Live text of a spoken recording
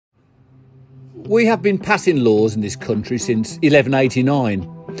We have been passing laws in this country since 1189,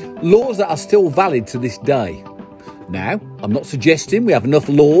 laws that are still valid to this day. Now, I'm not suggesting we have enough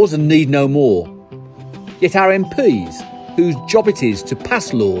laws and need no more. Yet our MPs, whose job it is to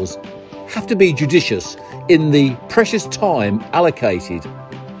pass laws, have to be judicious in the precious time allocated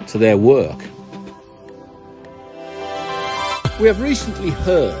to their work. We have recently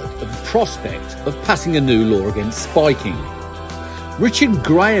heard of the prospect of passing a new law against spiking. Richard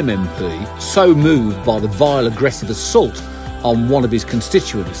Graham MP, so moved by the vile aggressive assault on one of his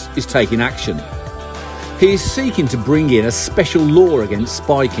constituents, is taking action. He is seeking to bring in a special law against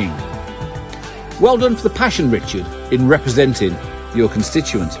spiking. Well done for the passion, Richard, in representing your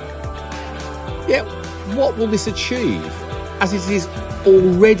constituent. Yet, what will this achieve, as it is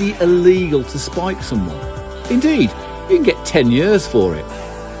already illegal to spike someone? Indeed, you can get 10 years for it.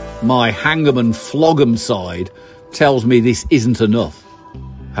 My hang 'em and flog 'em side tells me this isn't enough.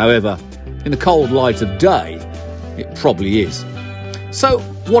 However, in the cold light of day, it probably is. So,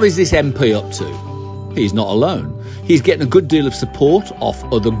 what is this MP up to? He's not alone. He's getting a good deal of support off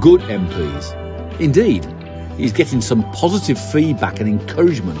other good MPs. Indeed, he's getting some positive feedback and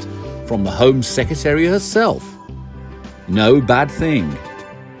encouragement from the Home Secretary herself. No bad thing.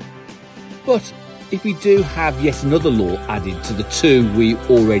 But if we do have yet another law added to the two we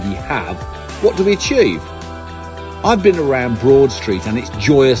already have, what do we achieve? I've been around Broad Street and its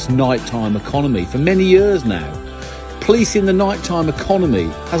joyous nighttime economy for many years now. Policing the nighttime economy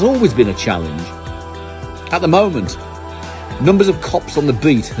has always been a challenge. At the moment, numbers of cops on the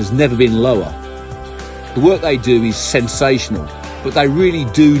beat has never been lower. The work they do is sensational, but they really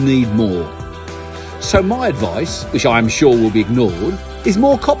do need more. So my advice, which I am sure will be ignored, is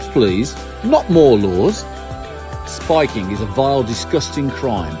more cops please, not more laws. Spiking is a vile, disgusting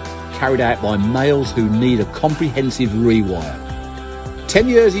crime carried out by males who need a comprehensive rewire. 10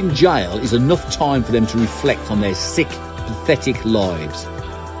 years in jail is enough time for them to reflect on their sick, pathetic lives.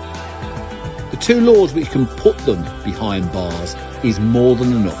 The two laws which can put them behind bars is more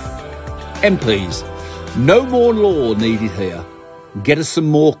than enough. MPs, no more law needed here. Get us some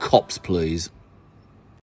more cops, please.